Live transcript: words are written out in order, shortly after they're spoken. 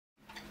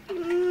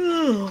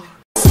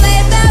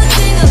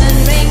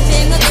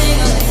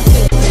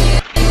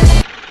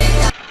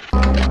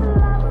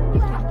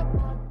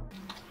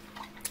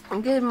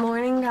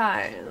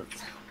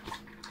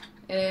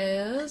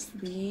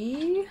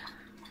the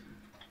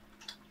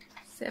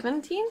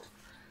 17th,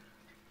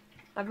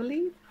 I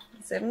believe.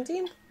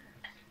 17th?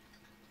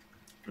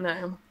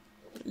 No,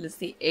 it's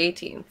the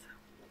 18th.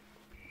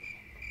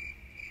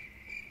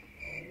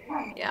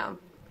 Yeah,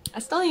 I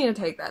still need to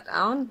take that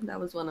down. That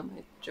was one of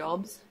my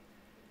jobs.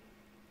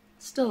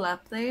 Still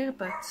up there,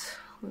 but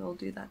we'll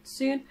do that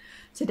soon.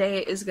 Today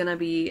is gonna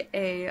be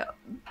a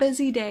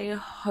busy day.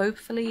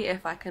 Hopefully,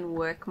 if I can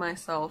work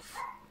myself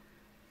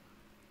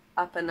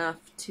up enough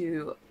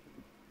to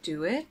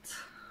do it.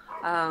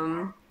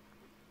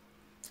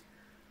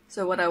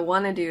 So what I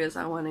want to do is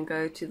I want to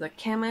go to the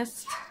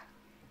chemist,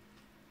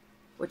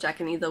 which I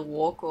can either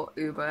walk or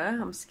Uber.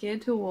 I'm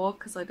scared to walk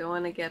because I don't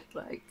want to get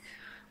like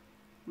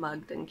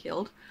mugged and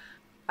killed.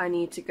 I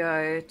need to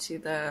go to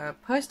the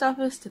post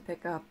office to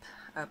pick up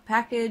a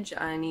package.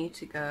 I need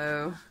to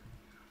go,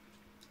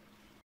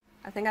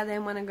 I think I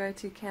then want to go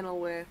to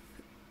Kenilworth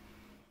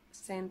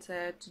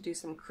Centre to do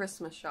some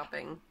Christmas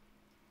shopping.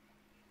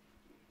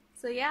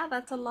 So yeah,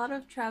 that's a lot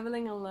of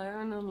traveling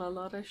alone and a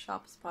lot of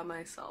shops by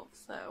myself.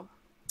 So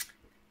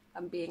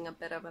I'm being a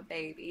bit of a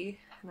baby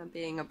and I'm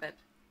being a bit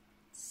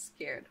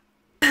scared.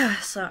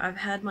 So I've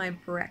had my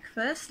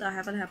breakfast. I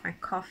haven't had my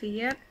coffee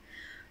yet,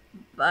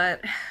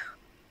 but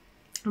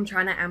I'm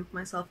trying to amp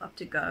myself up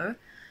to go.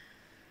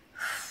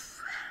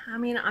 I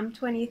mean, I'm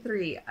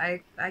 23.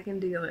 I can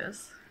do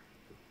this.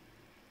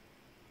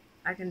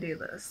 I can do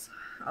this.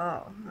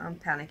 Oh, I'm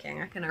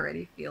panicking. I can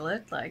already feel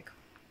it. Like,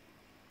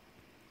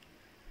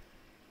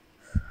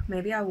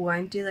 maybe I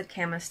won't do the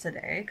chemist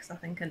today because I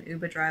think an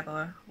Uber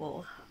driver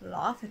will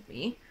laugh at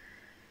me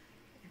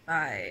if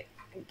I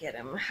get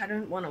him. I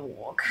don't want to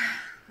walk.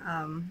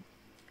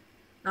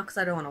 Not because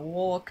I don't want to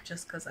walk,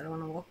 just because I don't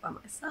want to walk by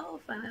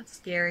myself and it's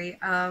scary.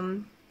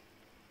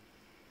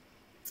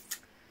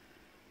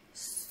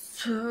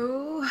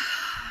 So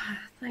I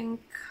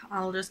think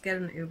I'll just get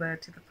an Uber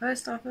to the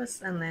post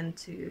office and then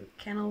to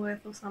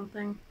Kenilworth or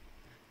something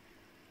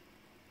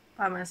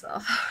by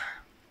myself.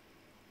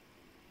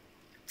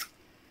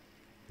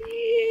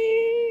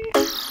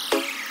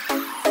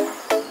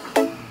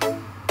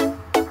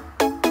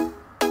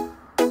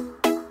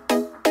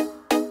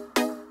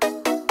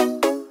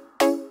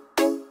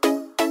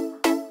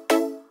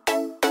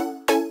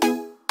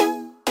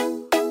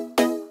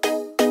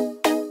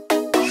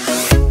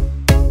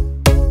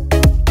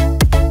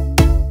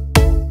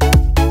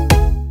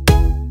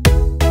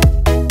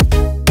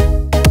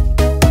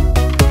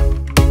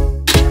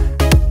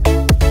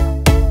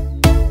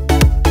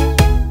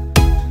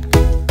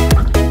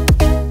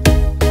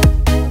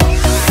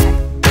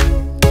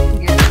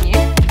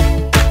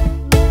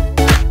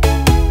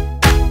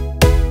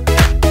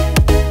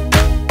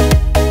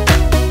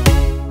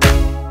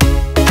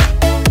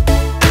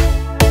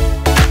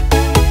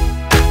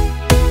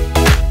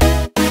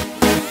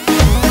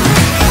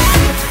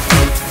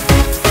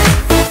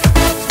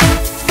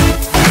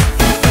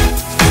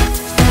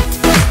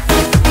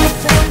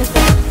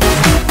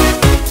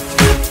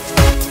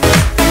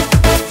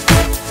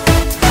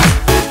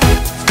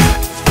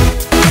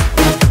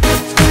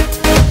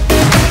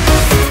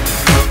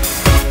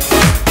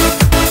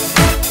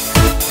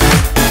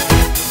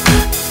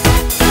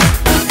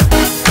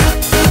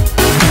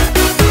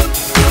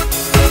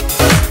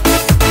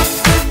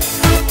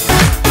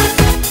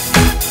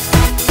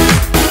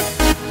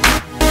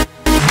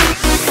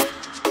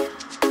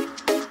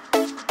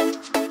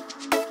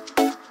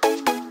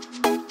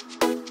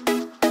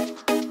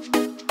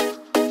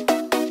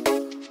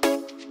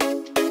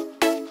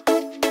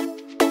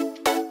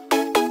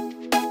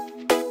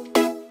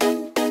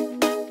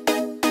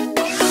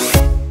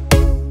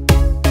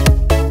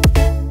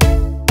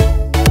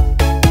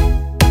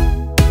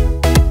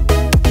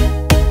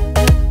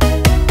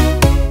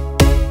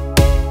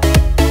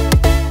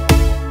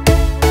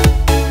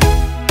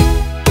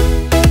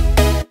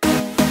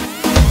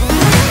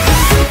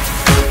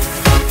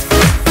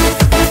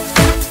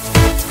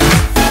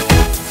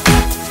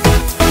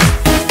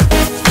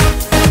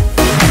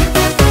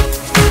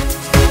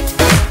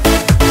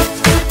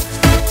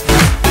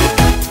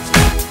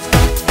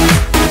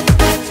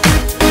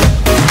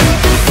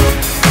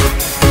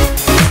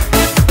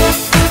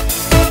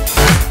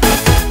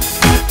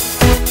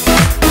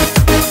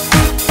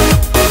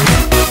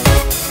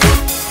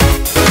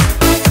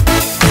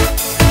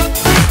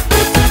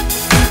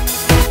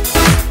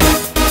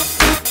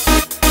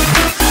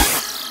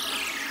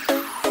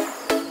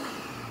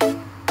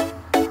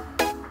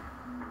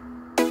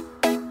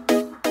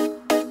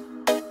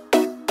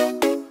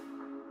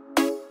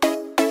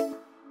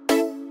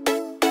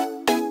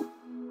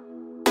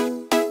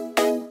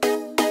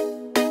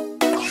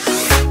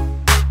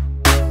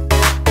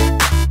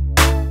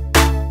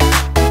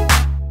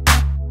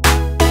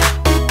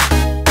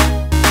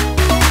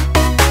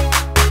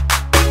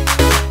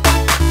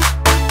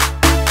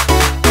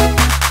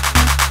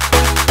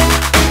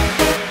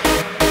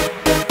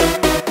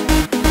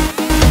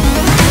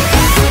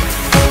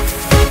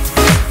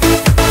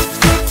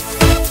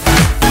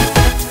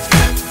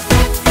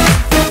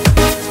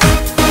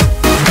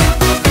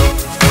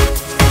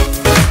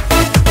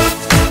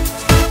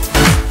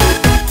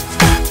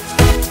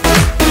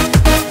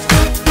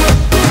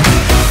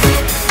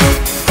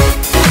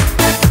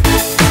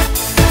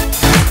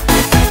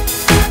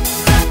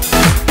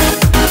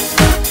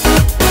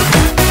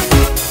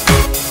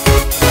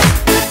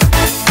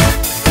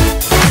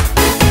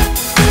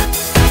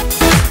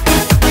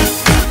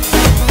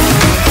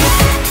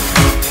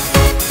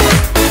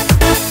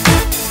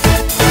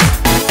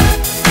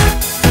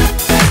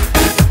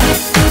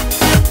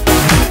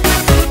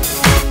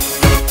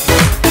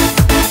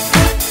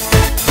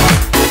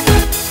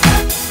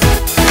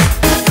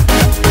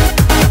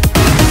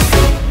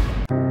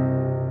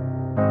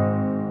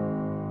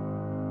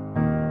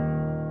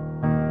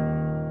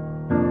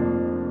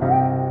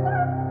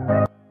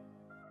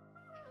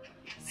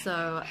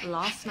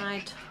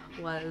 point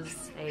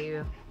was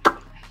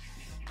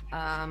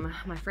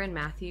my friend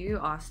Matthew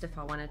asked if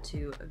I wanted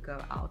to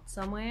go out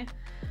somewhere,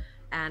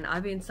 and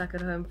I've been stuck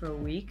at home for a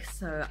week,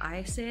 so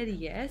I said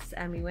yes,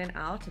 and we went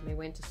out and we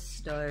went to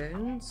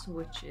Stones,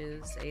 which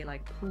is a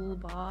like pool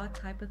bar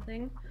type of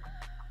thing.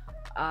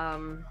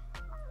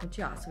 But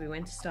yeah, so we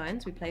went to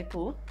Stones, we played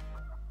pool.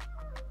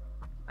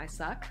 I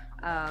suck.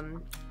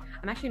 I'm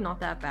actually not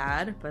that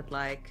bad, but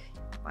like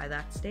by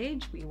that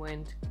stage we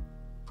weren't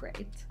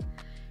great.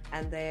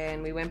 And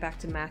then we went back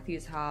to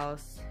Matthew's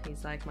house.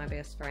 He's like my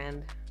best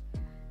friend,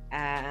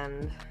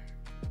 and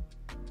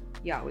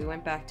yeah, we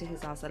went back to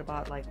his house at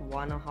about like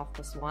 1 or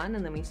 1:30,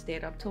 and then we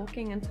stayed up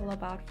talking until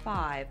about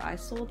 5. I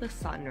saw the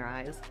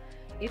sunrise.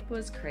 It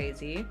was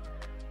crazy.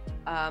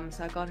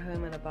 So I got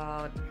home at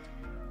about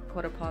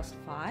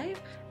 5:15.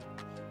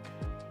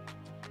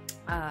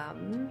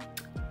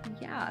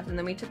 Yeah, and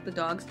then we took the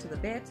dogs to the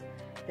vet.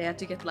 They had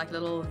to get like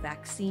little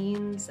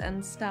vaccines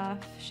and stuff,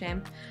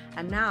 shame.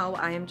 And now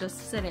I am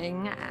just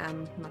sitting,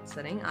 not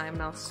sitting, I am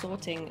now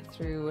sorting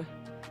through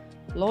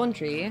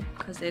laundry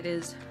because it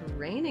is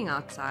raining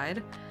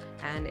outside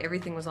and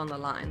everything was on the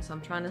line. So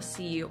I'm trying to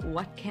see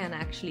what can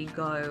actually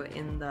go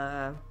in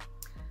the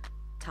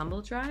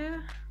tumble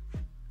dryer.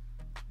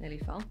 Nearly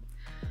fell.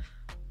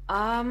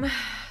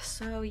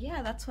 So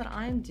yeah, that's what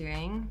I'm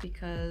doing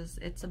because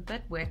it's a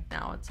bit wet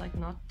now. It's like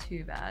not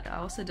too bad. I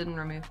also didn't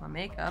remove my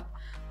makeup,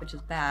 which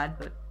is bad,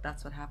 but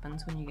that's what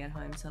happens when you get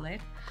home so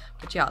late.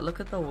 But yeah, look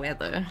at the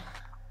weather.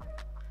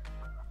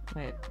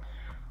 Wait.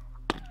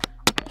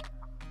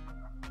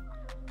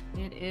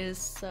 It is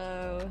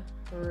so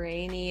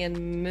rainy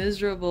and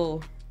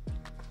miserable.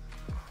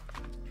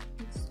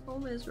 It's so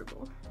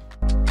miserable.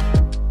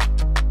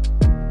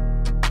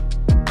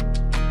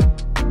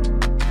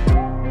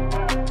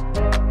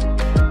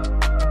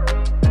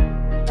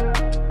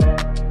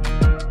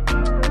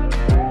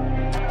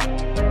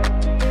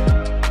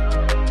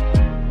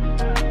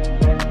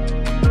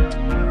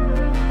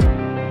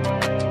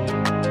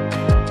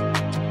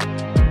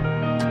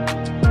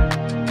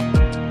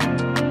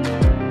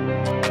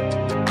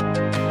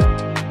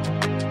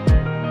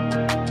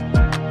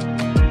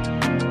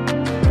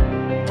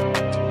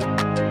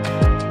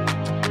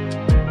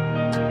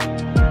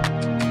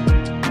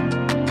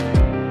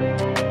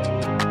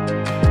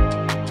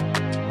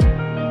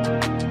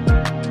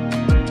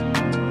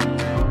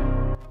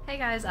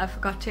 I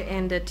forgot to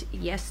end it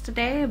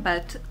yesterday,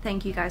 but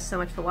thank you guys so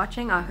much for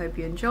watching. I hope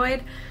you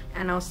enjoyed,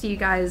 and I'll see you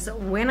guys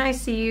when I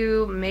see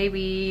you.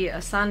 Maybe a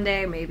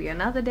Sunday, maybe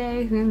another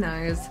day, who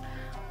knows,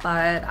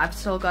 but I've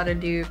still got to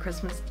do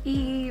Christmas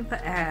Eve,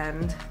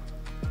 and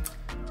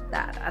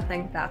that, I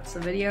think that's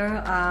the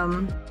video.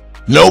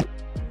 Nope.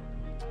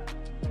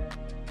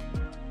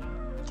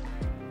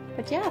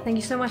 But yeah, thank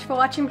you so much for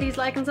watching. Please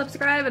like and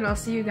subscribe, and I'll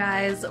see you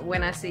guys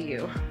when I see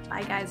you.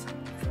 Bye guys.